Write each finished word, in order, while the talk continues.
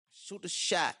Shoot a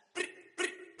shot.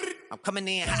 I'm coming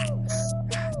in hot.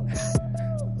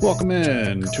 Welcome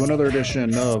in to another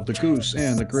edition of the Goose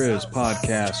and the Griz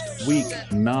podcast, week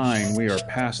 9. We are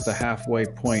past the halfway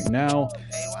point now.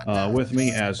 With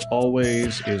me, as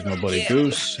always, is my buddy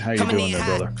Goose. How you doing there,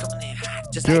 brother?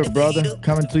 Good, brother.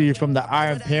 Coming to you from the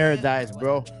Iron Paradise,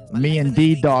 bro. Me and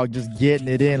D-Dog just getting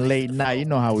it in late night. You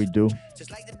know how we do.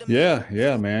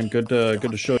 Yeah, man. Good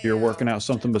to show you're working out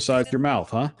something besides your mouth,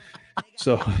 huh?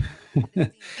 So,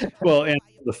 well, and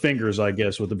the fingers, I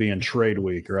guess, with it being trade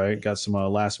week, right? Got some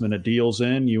last minute deals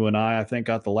in. You and I think,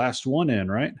 got the last one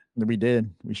in, right? We did.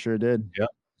 We sure did.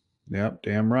 Yep.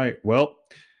 Damn right. Well,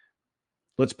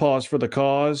 let's pause for the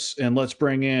cause and let's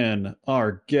bring in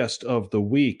our guest of the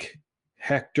week,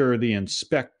 Hector the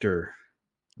Inspector.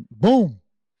 Boom.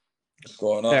 What's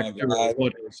going on, Hector, guys?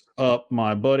 what is up,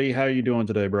 my buddy? How you doing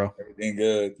today, bro? Everything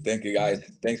good. Thank you, guys.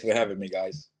 Thanks for having me,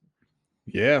 guys.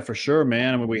 Yeah, for sure,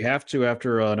 man. I mean, we have to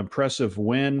after an impressive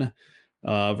win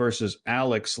versus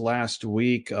Alex last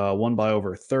week, won by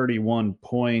over 31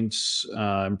 points,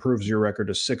 improves your record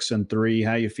to 6-3.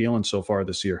 How you feeling so far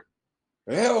this year?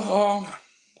 Well,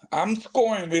 I'm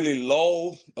scoring really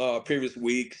low previous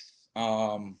weeks.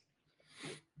 I'm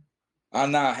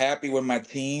not happy with my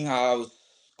team, how I was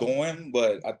going,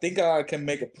 but I think I can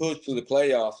make a push to the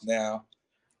playoffs now.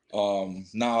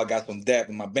 Now I got some depth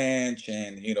in my bench,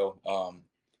 and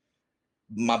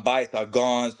my bites are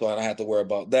gone, so I don't have to worry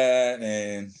about that.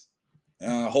 And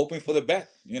hoping for the best.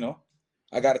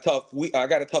 I got a tough week. I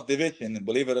got a tough division, and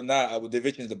believe it or not, our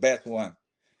division is the best one.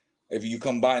 If you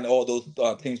combine all those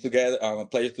teams together,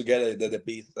 players together, they're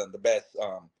the best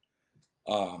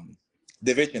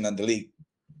division in the league.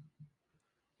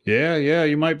 Yeah,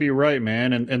 you might be right,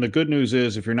 man. And the good news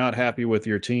is, if you're not happy with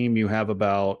your team, you have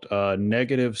about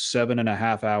negative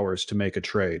 7.5 hours to make a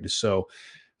trade. So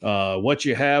what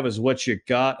you have is what you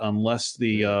got, unless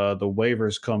the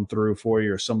waivers come through for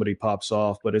you or somebody pops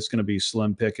off. But it's going to be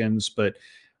slim pickings. But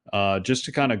just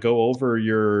to kind of go over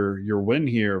your win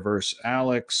here versus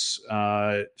Alex,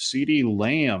 CD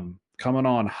Lamb coming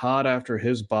on hot after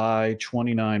his bye,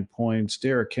 29 points.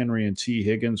 Derrick Henry and T.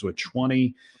 Higgins with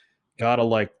 20. Gotta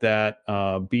like that.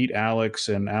 Beat Alex,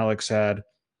 and Alex had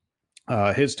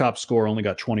his top score only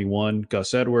got 21.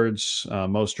 Gus Edwards,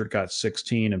 Mostert got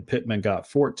 16, and Pittman got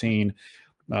 14.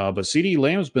 But CD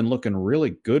Lamb's been looking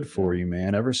really good for you,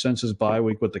 man. Ever since his bye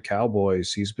week with the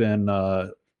Cowboys, he's been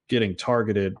getting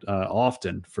targeted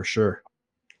often, for sure.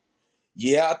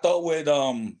 Yeah, I thought with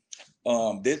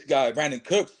this guy Brandon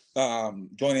Cooks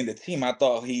joining the team, I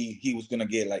thought he was gonna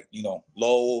get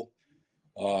low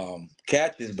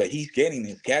catches, but he's getting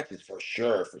his catches for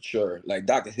sure. Like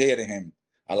Doc is hitting him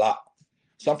a lot,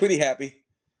 so I'm pretty happy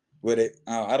with it.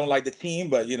 I don't like the team,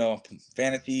 but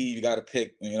fantasy, you got to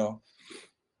pick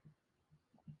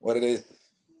what it is.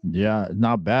 Yeah,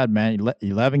 not bad, man.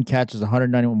 11 catches,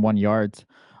 191 yards.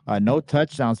 No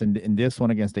touchdowns in this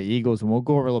one against the Eagles, and we'll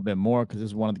go over a little bit more because this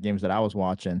is one of the games that I was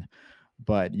watching.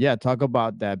 But yeah, talk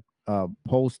about that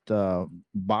post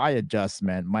buy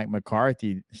adjustment. Mike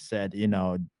McCarthy said,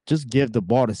 just give the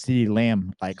ball to CeeDee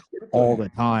Lamb all the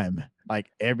time,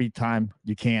 every time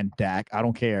you can, Dak. I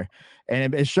don't care.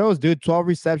 And it shows, dude. 12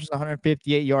 receptions,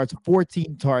 158 yards,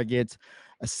 14 targets,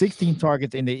 16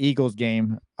 targets in the Eagles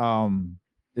game.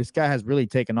 This guy has really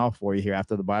taken off for you here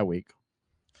after the bye week.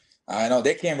 I know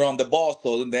they can't run the ball,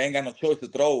 so they ain't got no choice to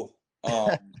throw.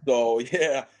 So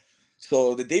yeah.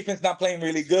 So the defense not playing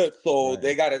really good. So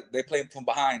right. They playing from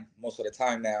behind most of the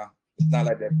time now. It's not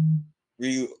like that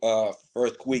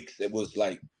first weeks. It was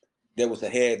like there was a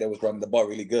head that was running the ball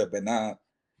really good, but not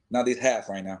this half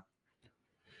right now.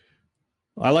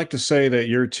 I like to say that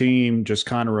your team just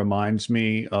kind of reminds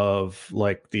me of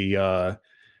the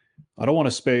I don't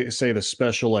want to say the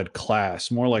special ed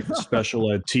class, more like the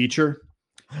special ed teacher.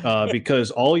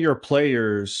 Because all your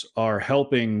players are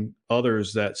helping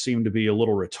others that seem to be a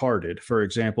little retarded. For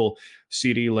example,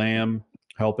 CD Lamb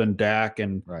helping Dak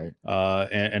and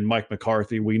Mike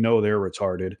McCarthy. We know they're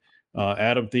retarded.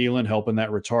 Adam Thielen helping that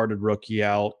retarded rookie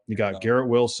out. You got Garrett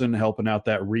Wilson helping out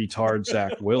that retard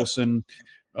Zach Wilson.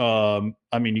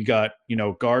 You got,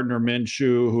 Gardner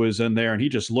Minshew, who is in there, and he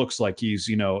just looks like he's,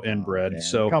 inbred.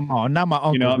 So come on, not my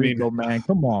Uncle Rico, man.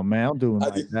 Come on, man. I'm doing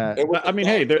like that.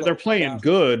 Hey, they're playing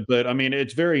good, but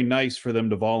it's very nice for them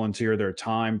to volunteer their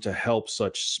time to help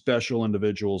such special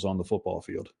individuals on the football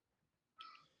field.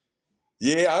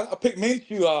 Yeah, I picked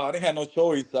Minshew. I didn't have no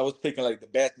choice. I was picking the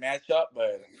best matchup,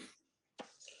 but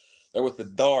that was the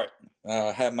dart.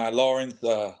 I had my Lawrence,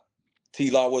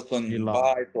 T-Law was on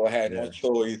bye, so I had no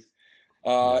choice.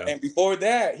 And before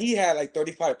that, he had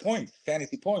 35 points,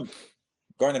 fantasy points.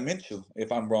 Gardner Minshew, if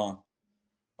I'm wrong.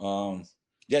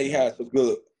 Yeah, he has a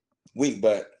good week,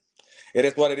 but it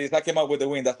is what it is. I came up with the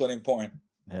win. That's what's important.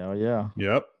 Hell yeah.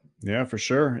 Yep. Yeah, for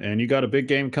sure. And you got a big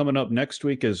game coming up next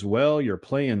week as well. You're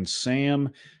playing Sam.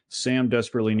 Sam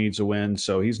desperately needs a win,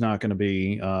 so he's not going to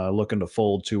be looking to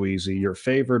fold too easy. You're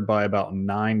favored by about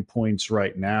 9 points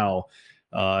right now.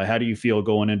 How do you feel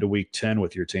going into week 10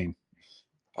 with your team?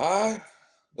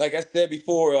 Like I said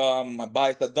before, my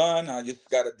buys are done. I just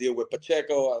got to deal with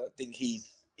Pacheco. I think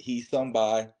he's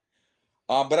somebody.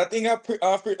 But I think I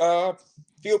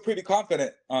feel pretty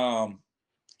confident.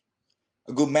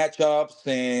 Good matchups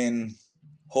and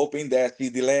hoping that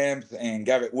CD Lambs and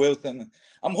Garrett Wilson.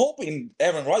 I'm hoping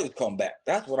Aaron Rodgers come back.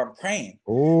 That's what I'm praying.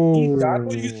 That's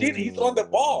what you see. He's on the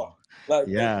ball. Like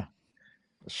Yeah.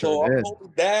 so Sure I'm did.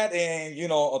 hoping that,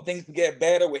 and things get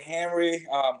better with Henry.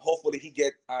 Hopefully he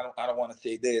get. I don't want to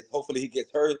say this. Hopefully he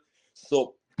gets hurt.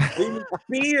 So Britney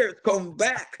Spears come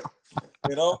back.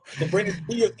 So Britney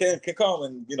Spears can come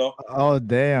and Oh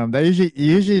damn! That you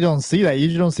usually don't see that. You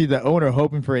usually don't see the owner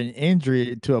hoping for an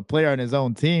injury to a player on his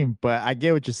own team. But I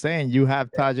get what you're saying. You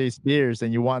have Tajay Spears,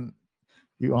 and you want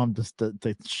just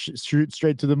to shoot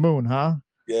straight to the moon, huh?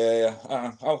 Yeah.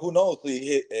 Who knows?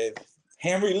 If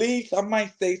Henry leaves, I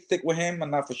might stick with him. I'm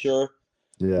not for sure.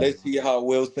 Yeah. Let's see how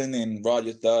Wilson and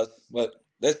Rodgers does, but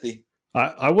let's see.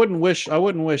 I wouldn't wish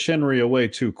Henry away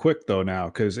too quick though now,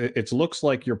 because it looks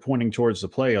like you're pointing towards the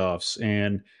playoffs,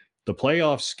 and the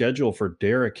playoff schedule for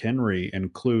Derrick Henry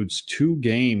includes 2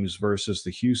 games versus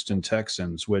the Houston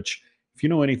Texans, which if you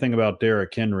know anything about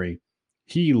Derrick Henry,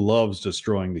 he loves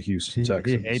destroying the Houston He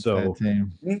Texans. hates So that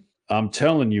team. I'm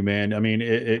telling you, man. I mean,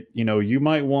 you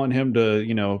might want him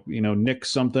to, nick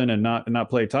something and not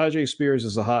play. Tajay Spears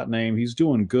is a hot name. He's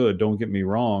doing good. Don't get me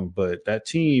wrong, but that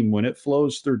team, when it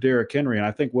flows through Derrick Henry, and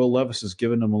I think Will Levis has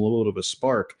given him a little bit of a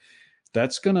spark. I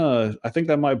think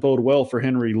that might bode well for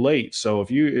Henry late. So if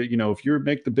you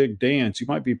make the big dance, you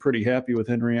might be pretty happy with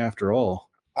Henry after all.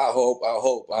 I hope.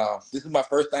 This is my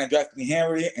first time drafting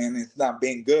Henry, and it's not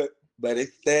been good, but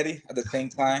it's steady at the same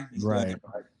time. He's doing it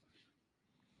right.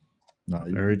 No,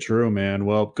 Very true, man.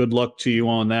 Well, good luck to you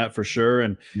on that for sure.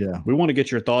 And we want to get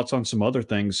your thoughts on some other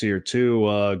things here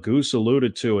too. Goose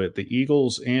alluded to it. The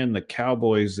Eagles and the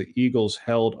Cowboys. The Eagles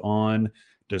held on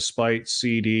despite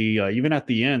CD. Even at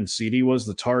the end, CD was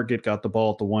the target, got the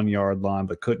ball at the 1-yard line,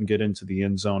 but couldn't get into the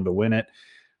end zone to win it.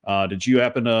 Did you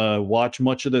happen to watch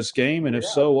much of this game? And if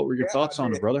so, what were your thoughts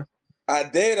on it, brother? I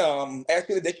did.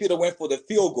 Actually, they should have went for the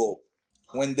field goal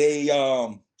when they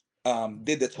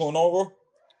did the turnover.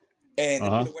 And they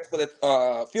should have went for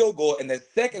the field goal, and the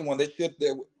second one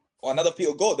another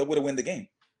field goal, they would have won the game.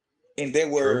 And they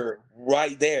were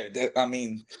right there.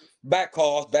 Bad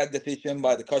calls, bad decision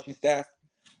by the coaching staff.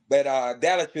 But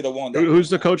Dallas should have won that. Who's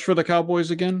the coach for the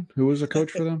Cowboys again? Who was the coach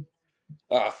for them?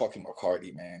 Fucking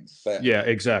McCarthy, man. Yeah,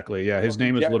 exactly. Yeah, his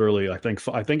name is literally. I think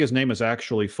his name is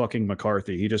actually fucking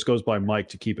McCarthy. He just goes by Mike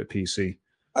to keep it PC.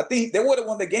 I think they would have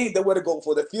won the game. They would have gone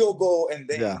for the field goal, and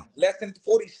then less than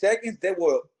 40 seconds, they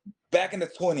were back in the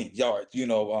 20 yards.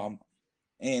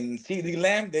 And CD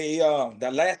Lamb,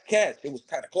 that last catch, it was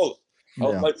kind of close. I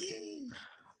was like,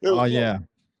 yeah,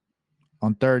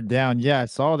 on third down. Yeah, I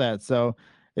saw that. So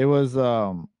it was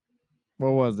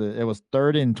what was it? It was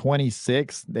 3rd and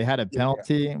 26. They had a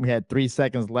penalty. Yeah. We had 3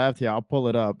 seconds left. Yeah, I'll pull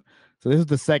it up. So this is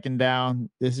the second down.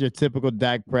 This is your typical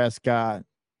Dak Prescott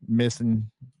missing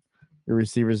the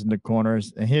receivers in the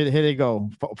corners. And here they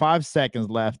go. 5 seconds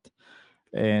left.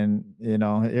 And,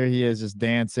 here he is just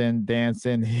dancing,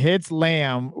 hits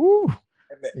Lamb. Ooh.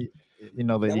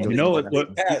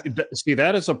 See,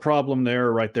 that is a problem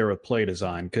right there with play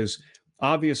design, because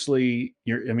obviously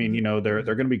they're going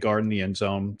to be guarding the end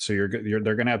zone, so they're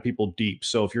going to have people deep.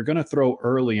 So if you're going to throw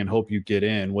early and hope you get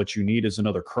in, what you need is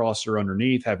another crosser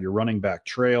underneath, have your running back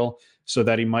trail so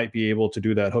that he might be able to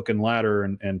do that hook and ladder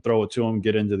and throw it to him,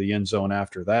 get into the end zone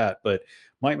after that. But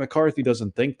Mike McCarthy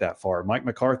doesn't think that far. Mike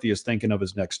McCarthy is thinking of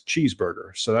his next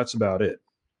cheeseburger. So that's about it.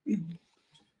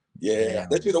 Yeah,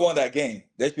 they should have won that game.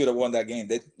 They should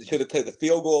have taken the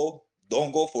field goal.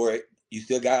 Don't go for it. You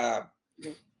still got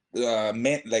 2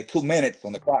 minutes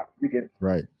on the clock. You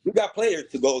got players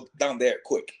to go down there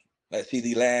quick, like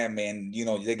CD Lamb, and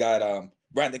they got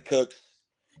Brandon Cooks.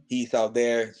 He's out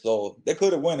there, so they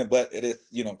could have won it, but it is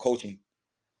coaching.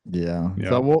 Yeah.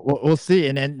 So we'll see,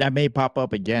 and then that may pop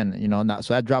up again.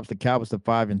 So that drops the Cowboys to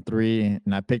 5-3,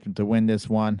 and I picked them to win this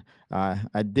one.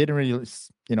 I didn't really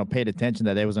paid attention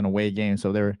that it was an away game,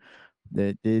 so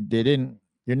they didn't.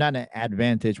 You're not an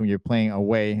advantage when you're playing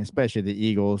away, especially the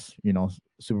Eagles.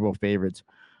 Super Bowl favorites,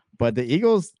 but the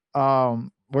Eagles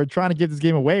were trying to give this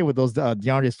game away with those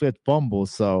DeAndre Swift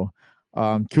fumbles. So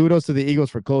kudos to the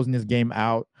Eagles for closing this game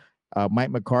out.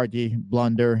 Mike McCarthy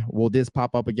blunder. Will this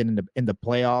pop up again in the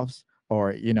playoffs,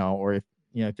 or or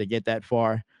if they get that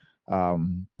far?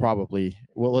 Probably.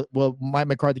 Will Mike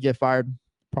McCarthy get fired?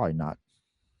 Probably not.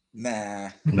 Nah.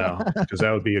 No, because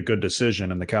that would be a good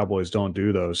decision, and the Cowboys don't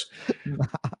do those.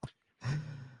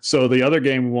 So the other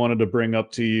game we wanted to bring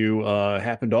up to you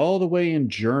happened all the way in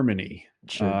Germany.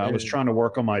 I was trying to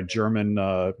work on my German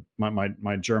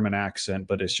my German accent,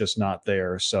 but it's just not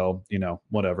there. So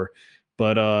whatever.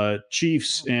 But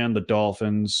Chiefs and the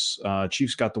Dolphins.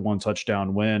 Chiefs got the 1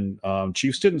 touchdown win.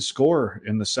 Chiefs didn't score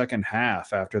in the second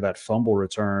half after that fumble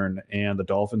return, and the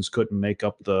Dolphins couldn't make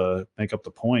up the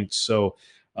points. So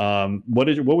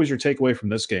what was your takeaway from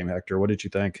this game, Hector? What did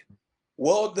you think?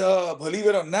 Well, believe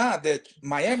it or not, that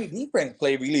Miami defense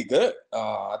played really good.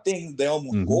 I think they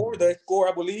almost scored. They scored,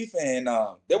 I believe, and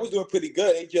they was doing pretty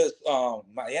good. It just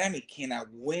Miami cannot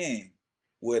win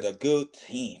with a good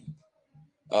team.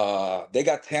 They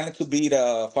got talent to beat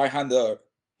a 500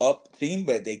 up team,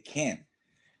 but they can't.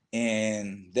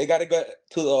 And they got to get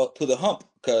to the hump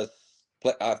because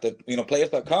after players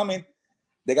are coming,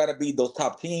 they got to beat those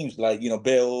top teams like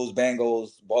Bills,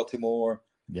 Bengals, Baltimore.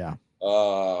 Yeah.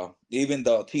 Even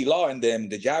the T-Law and them,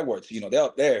 the Jaguars, they're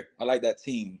up there. I like that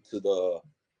team to the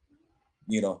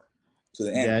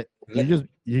end. Yeah,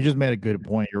 you just made a good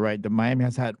point. You're right. The Miami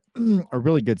has had a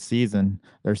really good season.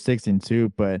 They're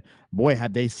 6-2, but boy,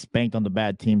 had they spanked on the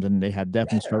bad teams, and they have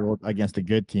definitely struggled against the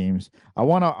good teams. I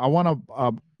wanna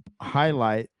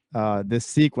highlight this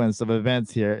sequence of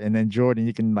events here, and then Jordan,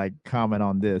 you can comment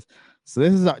on this. So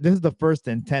this is the 1st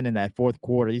and 10 in that fourth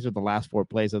quarter. These are the last 4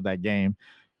 plays of that game.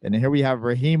 And here we have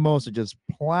Raheem Mostert just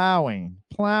plowing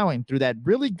through that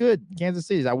really good Kansas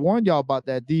City. I warned y'all about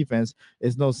that defense.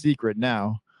 It's no secret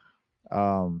now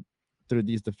through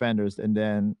these defenders. And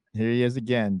then here he is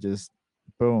again, just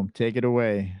boom, take it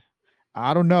away.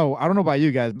 I don't know about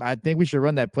you guys. I think we should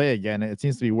run that play again. It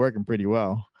seems to be working pretty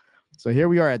well. So here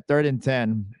we are at 3rd and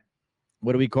 10.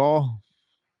 What do we call?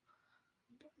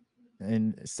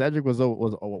 And Cedric was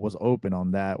open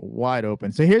on that, wide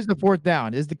open. So here's the 4th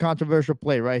down. This is the controversial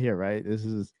play right here, right? This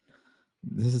is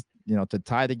to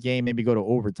tie the game, maybe go to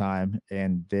overtime,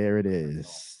 and there it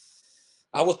is.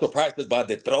 I was surprised by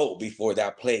the throw before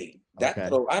that play. That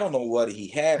throw, I don't know what he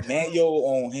had manual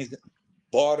on his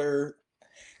border.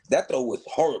 That throw was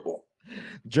horrible.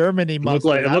 Germany must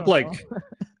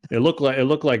it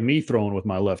looked like me throwing with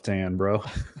my left hand, bro.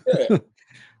 Yeah.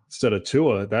 Instead of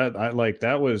Tua, I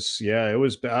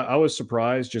was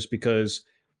surprised just because,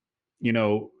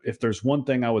 if there's one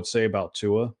thing I would say about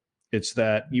Tua, it's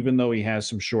that even though he has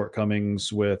some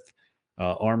shortcomings with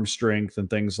arm strength and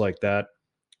things like that,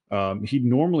 he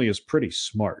normally is pretty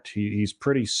smart. He's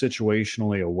pretty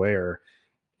situationally aware,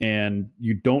 and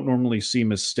you don't normally see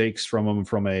mistakes from him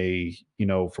from a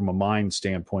mind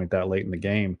standpoint that late in the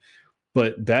game.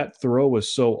 But that throw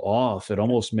was so off, it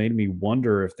almost made me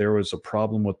wonder if there was a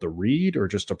problem with the read or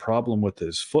just a problem with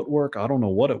his footwork. I don't know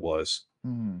what it was.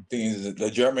 Things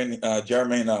the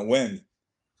German win,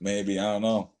 maybe, I don't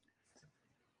know.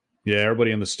 Yeah,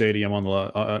 everybody in the stadium on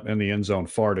the in the end zone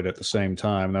farted at the same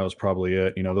time. That was probably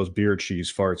it. Those beer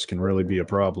cheese farts can really be a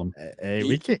problem. Hey,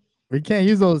 we can't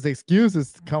use those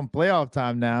excuses come playoff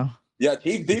time now. Yeah,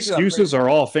 excuses are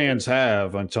all fans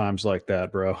have on times like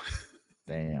that, bro.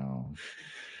 Damn.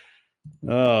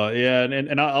 Oh yeah,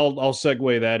 and I'll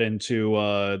segue that into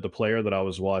the player that I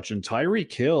was watching,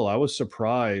 Tyreek Hill. I was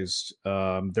surprised.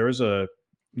 There's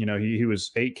he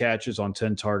was 8 catches on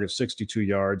 10 targets, 62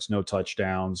 yards, no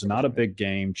touchdowns. Not a big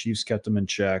game. Chiefs kept him in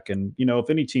check, and if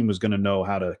any team was going to know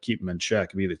how to keep him in check,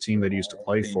 it'd be the team that he used to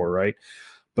play for, right?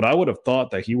 But I would have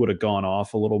thought that he would have gone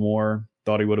off a little more.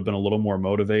 Thought he would have been a little more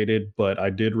motivated, but I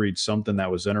did read something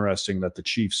that was interesting that the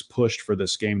Chiefs pushed for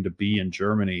this game to be in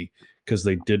Germany because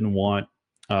they didn't want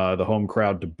the home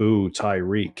crowd to boo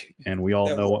Tyreek. And we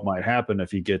all know what might happen if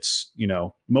he gets,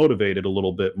 motivated a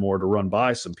little bit more to run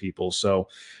by some people. So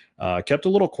kept a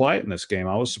little quiet in this game.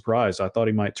 I was surprised. I thought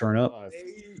he might turn up.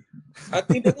 I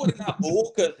think they would not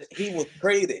boo because he was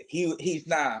traded. He's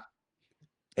not.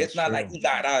 It's not like he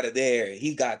got out of there.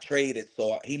 He got traded.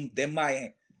 So they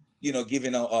might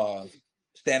giving a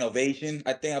stand ovation,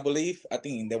 I believe. I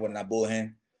think they would not boo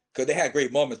him because they had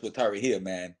great moments with Tyreek Hill,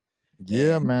 man.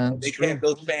 Yeah, man. They kept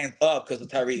those fans up because of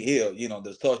Tyreek Hill,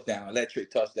 the touchdown,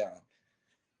 electric touchdown.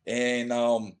 And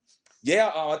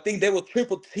I think they will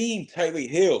triple team Tyreek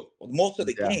Hill most of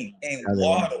the game. And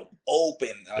Waddle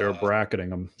open. They were bracketing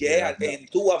him. Yeah, and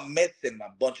Tua missed him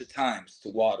a bunch of times to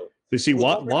Waddle. You see,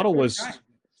 Waddle was...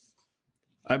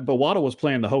 but Waddle was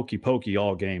playing the hokey pokey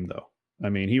all game, though. I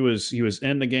mean, he was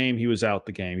in the game, he was out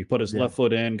the game. He put his left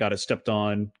foot in, got it stepped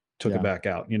on, took it back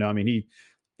out.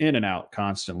 in and out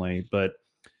constantly. But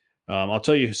I'll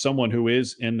tell you, someone who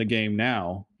is in the game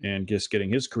now and just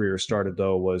getting his career started,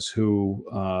 though, was who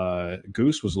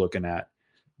Goose was looking at.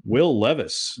 Will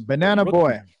Levis. Banana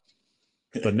Boy.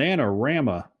 Banana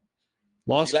Rama.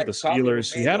 Lost to the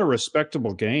Steelers. He had a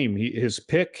respectable game. His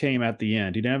pick came at the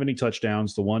end. He didn't have any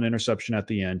touchdowns. The one interception at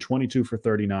the end, 22 for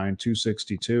 39,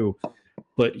 262.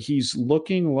 But he's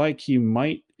looking like he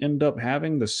might end up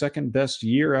having the second best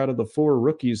year out of the 4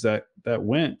 rookies that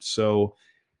went. So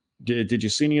did you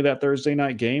see any of that Thursday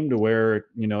night game to where,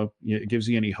 it gives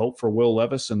you any hope for Will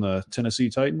Levis and the Tennessee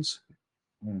Titans?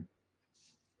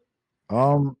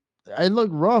 It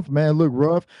looked rough, man. It looked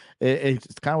rough. It's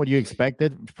kind of what you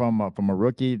expected from a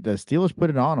rookie. The Steelers put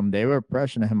it on him. They were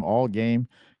pressuring him all game.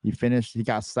 He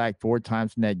got sacked 4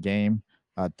 times in that game,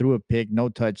 threw a pick, no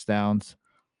touchdowns.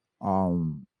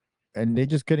 And they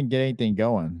just couldn't get anything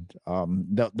going.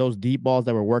 Those deep balls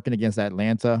that were working against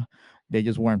Atlanta, they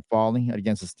just weren't falling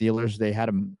against the Steelers. They had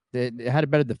a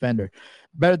better defender.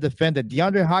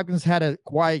 DeAndre Hopkins had a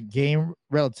quiet game,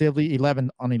 relatively 11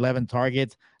 on 11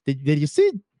 targets. Did you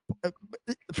see?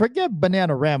 Forget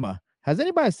Banana Rama. Has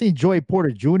anybody seen Joey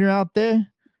Porter Jr. out there?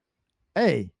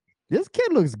 Hey, this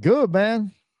kid looks good,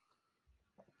 man.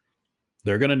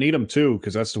 They're going to need him too,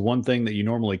 because that's the one thing that you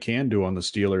normally can do on the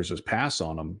Steelers is pass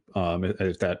on them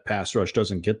if that pass rush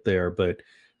doesn't get there. But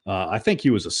I think he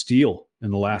was a steal in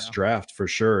the last draft for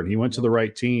sure, and he went to the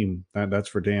right team. That's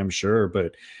for damn sure.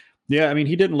 But yeah, I mean,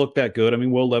 he didn't look that good. I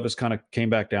mean, Will Levis kind of came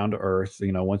back down to earth.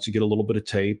 Once you get a little bit of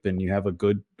tape and you have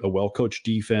a well-coached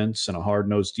defense and a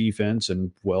hard-nosed defense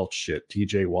and,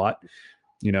 TJ Watt,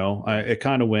 it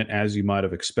kind of went as you might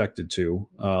have expected to.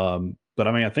 But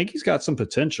I mean, I think he's got some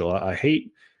potential. I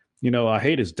hate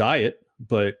his diet,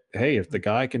 but hey, if the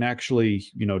guy can actually,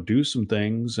 do some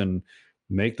things and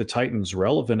make the Titans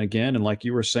relevant again. And like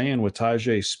you were saying with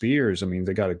Tyjae Spears, I mean,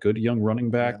 they got a good young running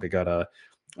back. They got a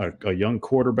young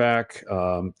quarterback.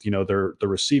 The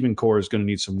receiving core is going to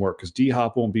need some work because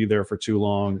D-Hop won't be there for too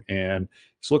long. And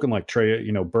it's looking like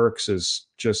Burks is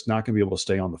just not going to be able to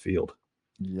stay on the field.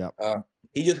 Yep.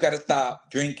 He just got to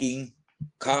stop drinking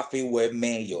coffee with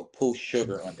mayo, put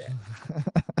sugar on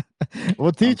that.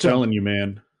 We'll teach him. I'm telling you,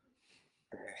 man.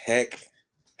 Heck.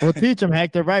 We'll teach him,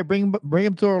 Hector. Right? Bring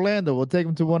him to Orlando. We'll take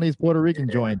him to one of these Puerto Rican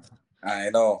joints. I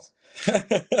know.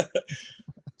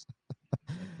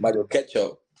 Mayo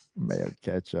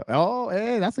ketchup. Oh,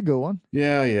 hey, that's a good one.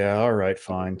 Yeah. All right,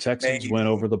 fine. Texans went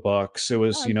over the Bucks. It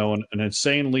was, an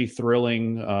insanely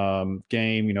thrilling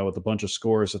game, with a bunch of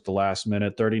scores at the last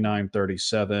minute,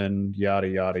 39-37, yada,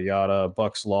 yada, yada.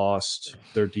 Bucks lost.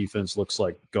 Their defense looks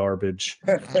like garbage.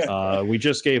 We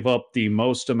just gave up the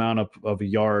most amount of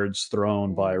yards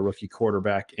thrown by a rookie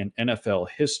quarterback in NFL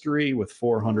history with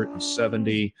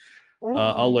 470.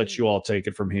 I'll let you all take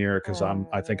it from here because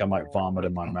I think I might vomit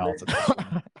in my mouth at this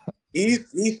point.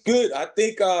 He's good. I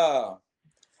think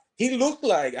he looks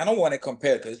like, I don't want to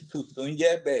compare because it's too soon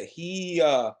yet, but he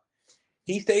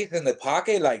stays in the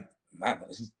pocket like, I don't know,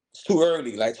 it's too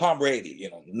early, like Tom Brady,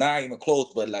 not even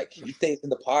close, but like he stays in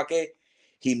the pocket,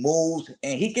 he moves,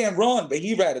 and he can run, but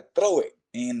he'd rather throw it.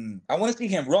 And I want to see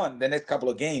him run the next couple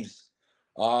of games.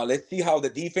 Let's see how the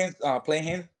defense play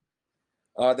him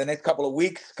the next couple of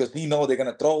weeks because he knows they're going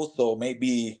to throw, so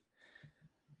maybe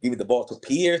give the ball to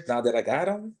Pierce now that I got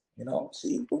him.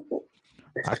 See.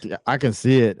 I can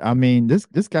see it. I mean, this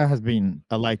guy has been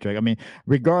electric. I mean,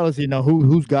 regardless,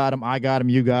 who's got him, I got him,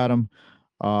 you got him.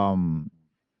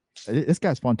 This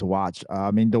guy's fun to watch.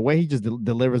 I mean, the way he just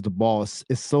delivers the ball is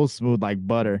so smooth like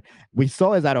butter. We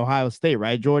saw it at Ohio State,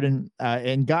 right, Jordan?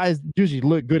 And guys usually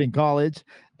look good in college,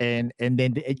 and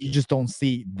then you just don't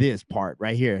see this part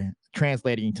right here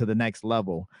translating to the next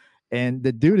level. And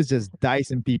the dude is just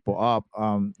dicing people up.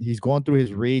 He's going through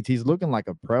his reads. He's looking like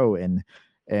a pro. And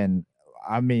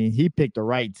I mean, he picked the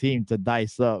right team to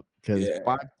dice up because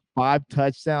five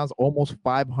touchdowns, almost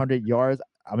 500 yards.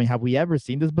 I mean, have we ever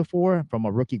seen this before from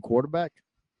a rookie quarterback?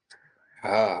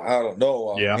 I don't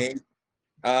know.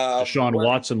 Deshaun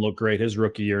Watson looked great his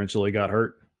rookie year until he got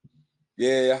hurt.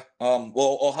 Yeah.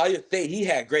 Well, Ohio State, he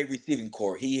had great receiving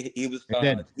core. He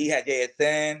had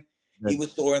JSN. He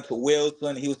was throwing to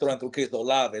Wilson. He was throwing to Chris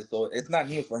Olave. So it's not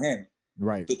new for him,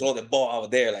 right, to throw the ball out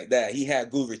there like that. He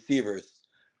had good receivers.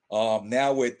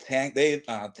 Now with Tank Dale,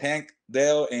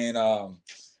 and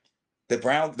the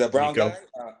Brown guy,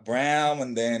 Brown,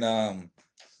 and then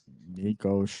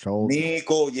Nico Schultz.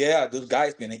 Yeah, those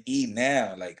guys gonna eat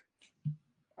now like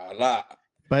a lot.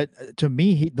 But to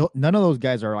me, none of those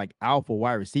guys are like alpha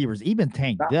wide receivers. Even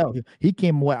Tank Dell, he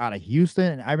came out of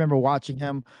Houston, and I remember watching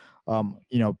him.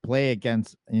 Play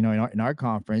against, in our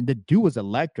conference. The dude was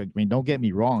electric. I mean, don't get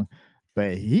me wrong.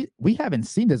 but we haven't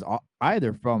seen this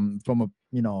either from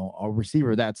a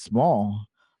receiver that small,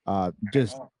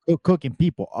 just cooking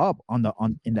people up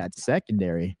in that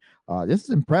secondary. This is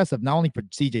impressive not only for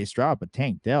CJ Stroud but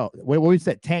Tank Dell. What we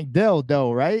said, Tank Dell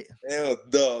though, right? Hell,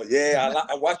 duh. Yeah,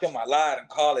 I watched him a lot in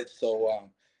college, so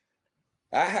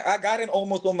I got in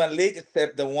almost on my league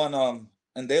except the one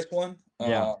in this one.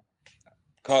 Yeah.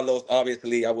 Carlos,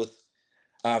 obviously, I was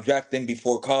drafting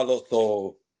before Carlos,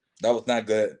 so that was not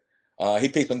good. He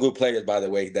picked some good players, by the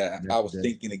way, that Yes, I he was did.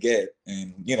 thinking to get,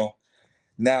 and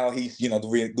now he's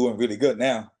doing really good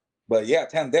now. But yeah,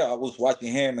 Tandell, I was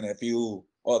watching him and a few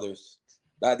others.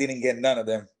 I didn't get none of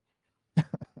them.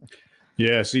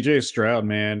 Yeah, CJ Stroud,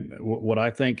 man, what I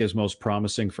think is most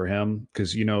promising for him,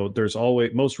 because there's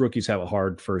always most rookies have a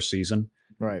hard first season,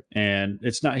 Right. and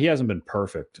he hasn't been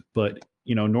perfect, but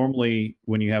normally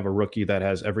when you have a rookie that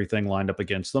has everything lined up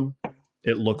against them,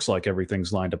 it looks like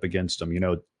everything's lined up against them.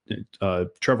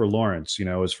 Trevor Lawrence,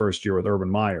 his first year with Urban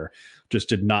Meyer, just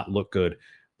did not look good.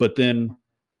 But then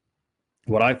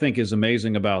what I think is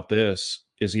amazing about this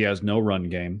is he has no run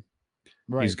game.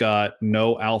 Right. He's got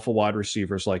no alpha wide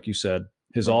receivers, like you said.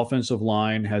 His Right. offensive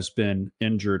line has been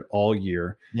injured all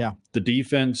year. Yeah. The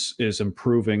defense is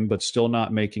improving, but still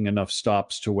not making enough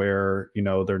stops to where,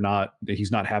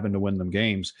 he's not having to win them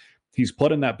games. He's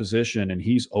put in that position and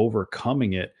he's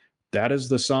overcoming it. That is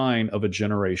the sign of a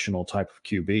generational type of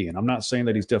QB. And I'm not saying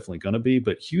that he's definitely going to be,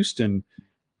 but Houston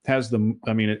has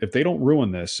if they don't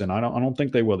ruin this, and I don't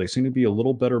think they will, they seem to be a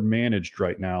little better managed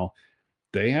right now.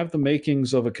 They have the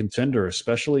makings of a contender,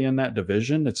 especially in that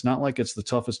division. It's not like it's the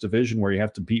toughest division where you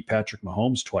have to beat Patrick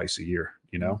Mahomes twice a year,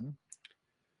 Mm-hmm.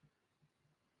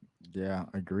 Yeah,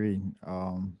 agreed.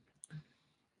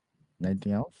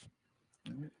 Anything else?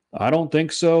 I don't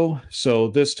think so. So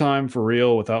this time, for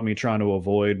real, without me trying to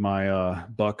avoid my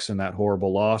Bucks and that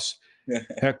horrible loss,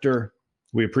 Hector,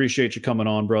 we appreciate you coming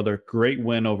on, brother. Great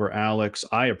win over Alex.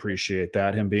 I appreciate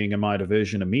that, him being in my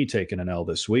division and me taking an L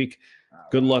this week.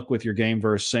 Good luck with your game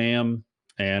versus Sam,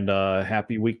 and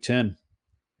happy week 10.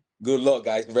 Good luck,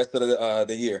 guys. The rest of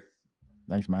the year.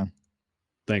 Thanks, man.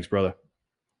 Thanks, brother.